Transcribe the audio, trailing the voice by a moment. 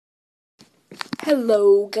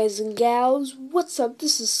Hello guys and gals, what's up?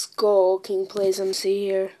 This is Skull King Plays MC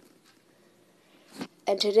here.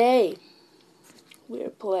 And today, we're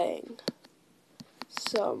playing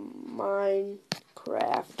some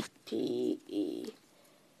Minecraft PE.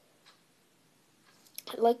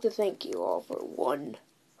 I'd like to thank you all for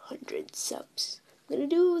 100 subs. I'm gonna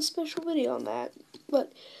do a special video on that,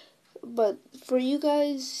 but for you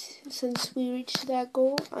guys, since we reached that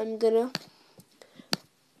goal, I'm gonna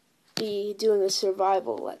be doing a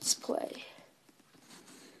survival let's play.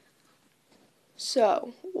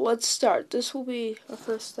 So, let's start. This will be our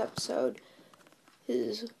first episode.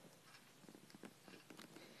 Is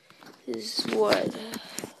what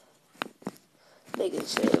making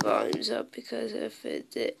save volumes up, because if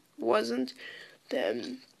it wasn't,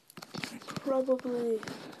 then probably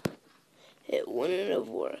it wouldn't have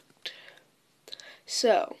worked.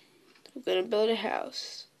 So, I'm gonna build a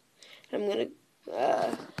house. I'm gonna,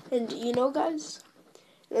 and you know, guys,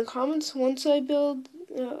 in the comments, once I build,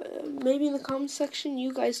 maybe in the comments section,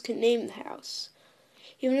 you guys can name the house.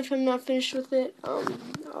 Even if I'm not finished with it,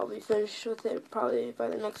 I'll be finished with it probably by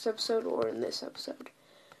the next episode or in this episode.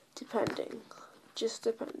 Depending. Just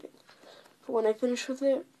depending. But when I finish with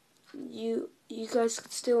it, you guys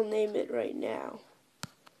could still name it right now.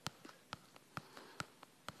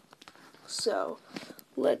 So,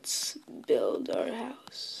 let's build our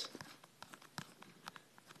house.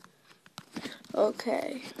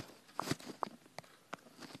 Okay.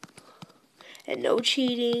 And no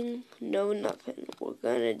cheating, no nothing. We're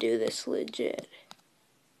gonna do this legit.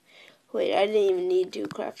 Wait, I didn't even need 2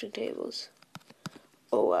 crafting tables.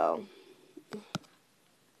 Oh well.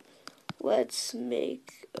 Let's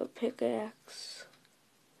make a pickaxe.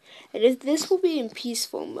 And if this will be in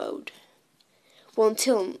peaceful mode. Well,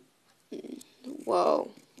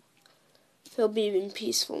 it'll be in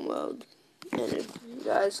peaceful mode. And if you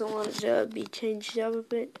guys don't want it to be changed up a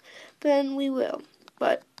bit, then we will.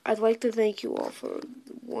 But I'd like to thank you all for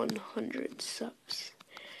 100 subs.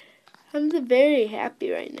 I'm very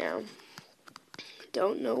happy right now.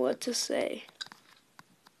 Don't know what to say.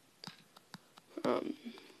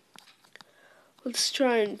 Let's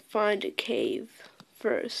try and find a cave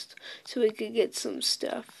first, so we could get some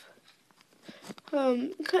stuff.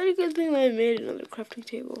 Kind of good thing that I made another crafting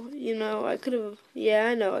table. You know, I could have,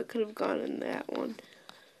 I know I could have gone in that one.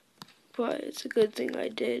 But it's a good thing I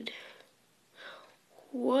did.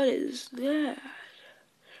 What is that?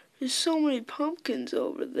 There's so many pumpkins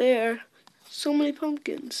over there. So many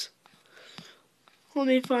pumpkins. Let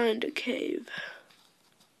me find a cave.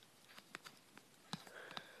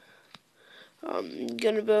 I'm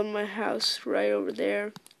gonna build my house right over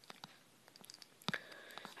there.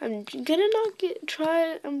 I'm gonna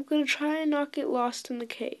try and not get lost in the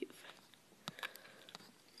cave.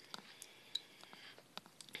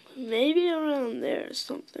 Maybe around there or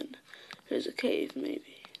something. There's a cave,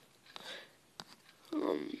 maybe.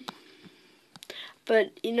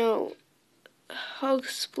 But you know, I'll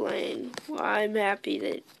explain why I'm happy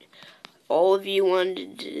that all of you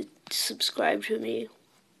wanted to subscribe to me.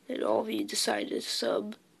 That all of you decided to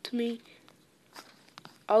sub to me.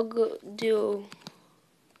 I'll go do.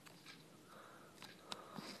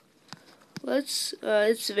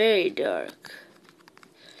 It's very dark.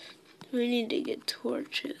 We need to get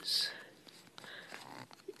torches.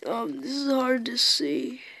 This is hard to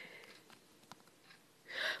see.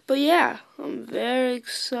 But yeah, I'm very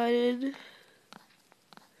excited.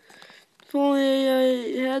 If only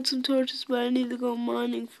I had some torches, but I need to go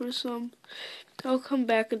mining for some. I'll come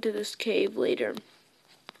back into this cave later.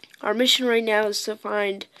 Our mission right now is to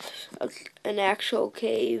find an actual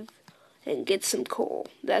cave and get some coal.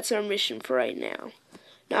 That's our mission for right now.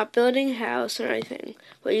 Not building a house or anything,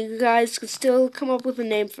 but you guys can still come up with a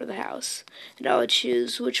name for the house, and I'll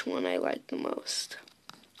choose which one I like the most.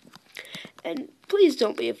 And please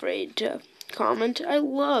don't be afraid to comment. I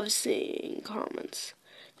love seeing comments.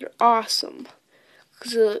 They're awesome,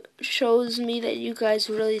 because it shows me that you guys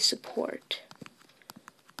really support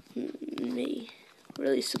me,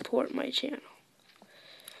 really support my channel.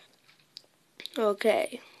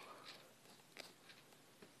 Okay.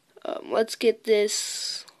 Let's get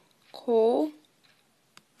this coal.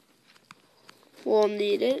 We'll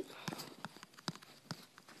need it.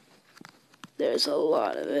 There's a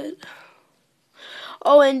lot of it.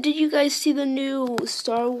 Oh, and did you guys see the new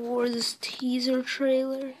Star Wars teaser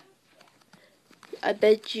trailer? I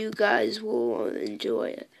bet you guys will enjoy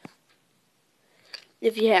it.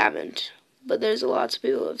 If you haven't. But there's lots of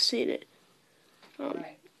people who have seen it.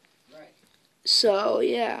 Right. So,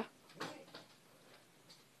 yeah.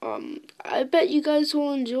 I bet you guys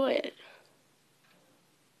will enjoy it.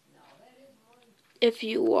 If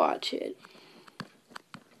you watch it.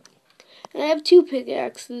 And I have 2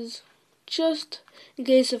 pickaxes, just in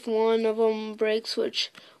case if one of them breaks,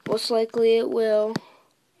 which most likely it will.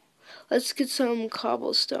 Let's get some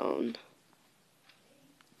cobblestone.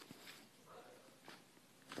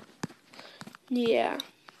 Yeah.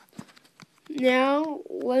 Now,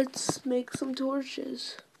 let's make some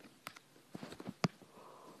torches.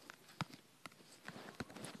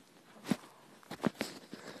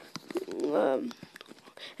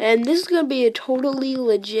 And this is gonna be a totally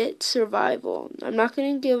legit survival. I'm not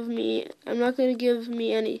gonna give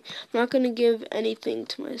anything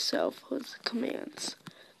to myself with commands.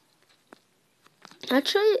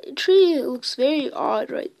 Actually, tree looks very odd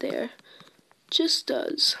right there. Just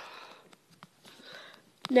does.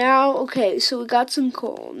 Now, okay, so we got some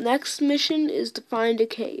coal. Next mission is to find a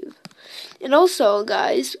cave. And also,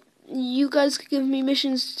 guys, you guys could give me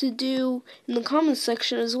missions to do in the comments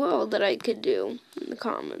section as well that I could do in the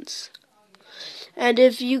comments. And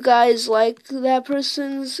if you guys like that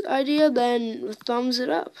person's idea, then thumbs it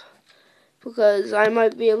up, because I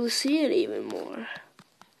might be able to see it even more.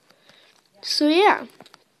 So yeah.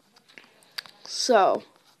 So,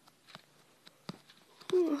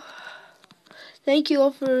 thank you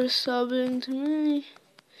all for subbing to me.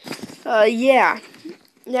 Yeah.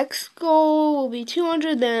 Next goal will be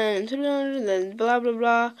 200, then 300, then blah blah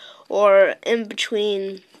blah, or in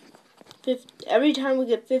between. Every time we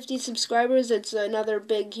get 50 subscribers, it's another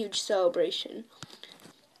big, huge celebration.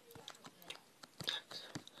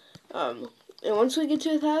 And once we get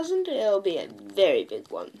to 1,000, it'll be a very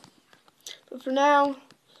big one. But for now,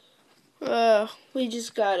 we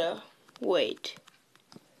just gotta wait.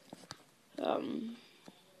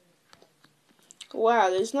 Wow,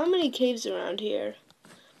 there's not many caves around here.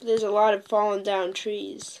 But there's a lot of fallen down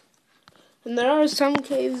trees. And there are some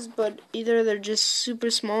caves, but either they're just super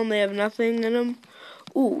small and they have nothing in them.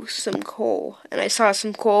 Ooh, some coal. And I saw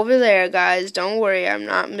some coal over there, guys. Don't worry, I'm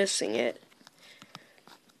not missing it.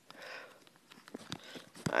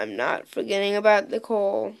 I'm not forgetting about the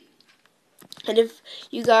coal. And if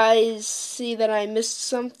you guys see that I missed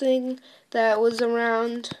something that was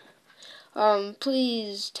around,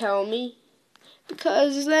 please tell me,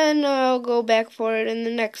 because then I'll go back for it in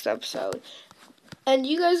the next episode. And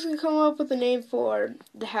you guys can come up with a name for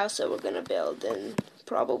the house that we're going to build in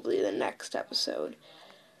probably the next episode.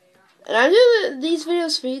 And I do these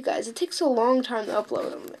videos for you guys. It takes a long time to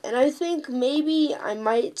upload them. And I think maybe I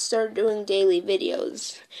might start doing daily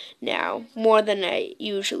videos now, more than I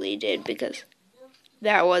usually did, because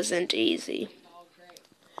that wasn't easy.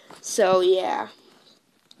 So yeah.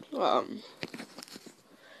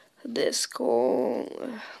 This coal,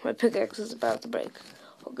 my pickaxe is about to break.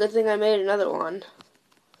 Well, good thing I made another one.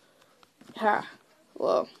 Ha.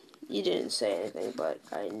 Well, you didn't say anything, but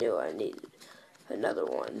I knew I needed another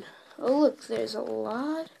one. Oh look, there's a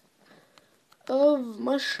lot of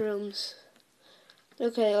mushrooms.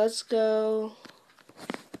 Okay, let's go.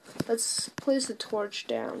 Let's place the torch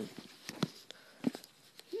down.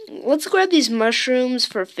 Let's grab these mushrooms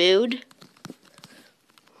for food.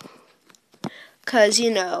 'Cause,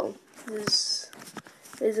 you know, this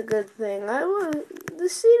is a good thing. The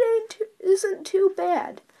seed isn't too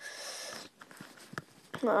bad.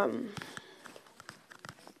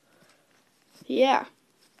 Yeah.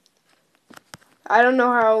 I don't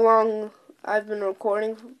know how long I've been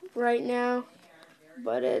recording right now,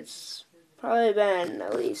 but it's probably been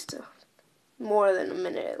at least more than a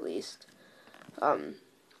minute at least. I'll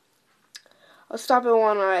stop it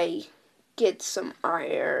when I get some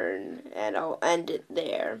iron, and I'll end it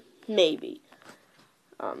there, maybe.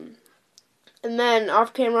 And then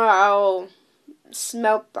off camera I'll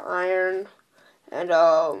smelt the iron and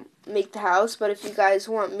I'll make the house. But if you guys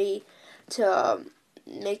want me to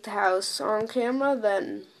make the house on camera,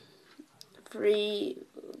 then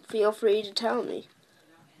feel free to tell me,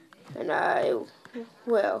 and I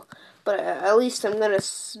will. But at least I'm gonna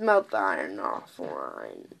smelt the iron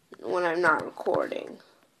offline when I'm not recording.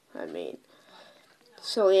 I mean,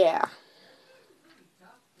 so yeah.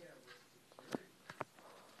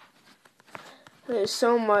 There's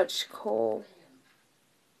so much coal.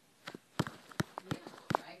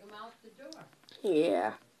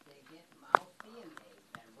 Yeah.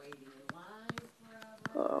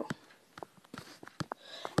 Oh.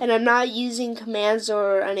 And I'm not using commands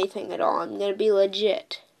or anything at all. I'm gonna be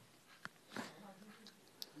legit.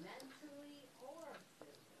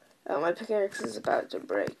 Oh, my pickaxe is about to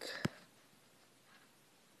break.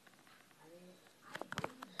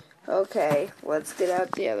 Okay, let's get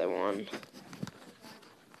out the other one.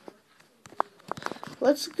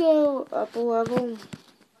 Let's go up a level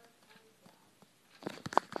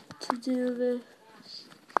to do this.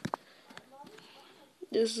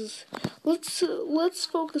 this is let's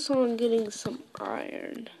focus on getting some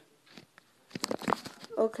iron.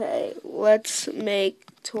 Okay, let's make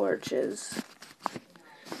torches.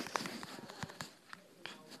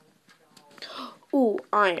 Ooh,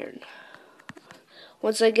 iron.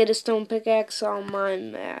 Once I get a stone pickaxe, I'll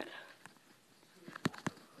mine that.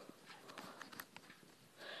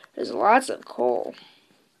 There's lots of coal.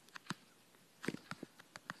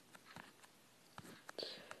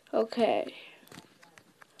 Okay.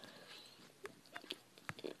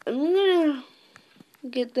 I'm gonna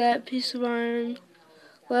get that piece of iron.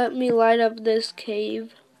 Let me light up this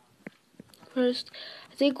cave first.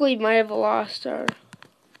 I think we might have lost our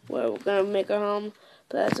where we're gonna make our home,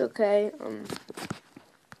 but that's okay.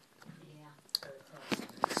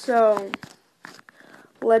 So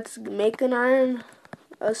let's make a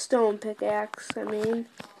stone pickaxe,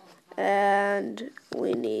 and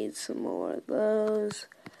we need some more of those,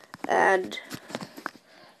 and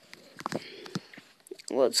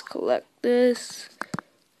let's collect this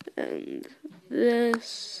and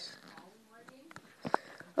this.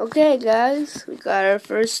 Okay guys, we got our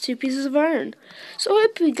first 2 pieces of iron. So I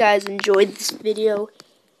hope you guys enjoyed this video.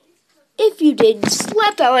 If you did,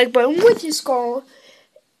 slap that like button with your skull,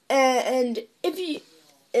 and if you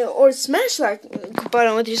smash that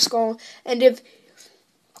button with your skull, and if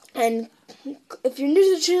you're new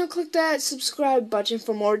to the channel, click that subscribe button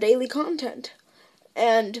for more daily content.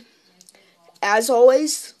 And as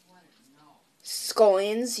always,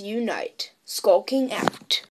 Skullians unite. Skull King out.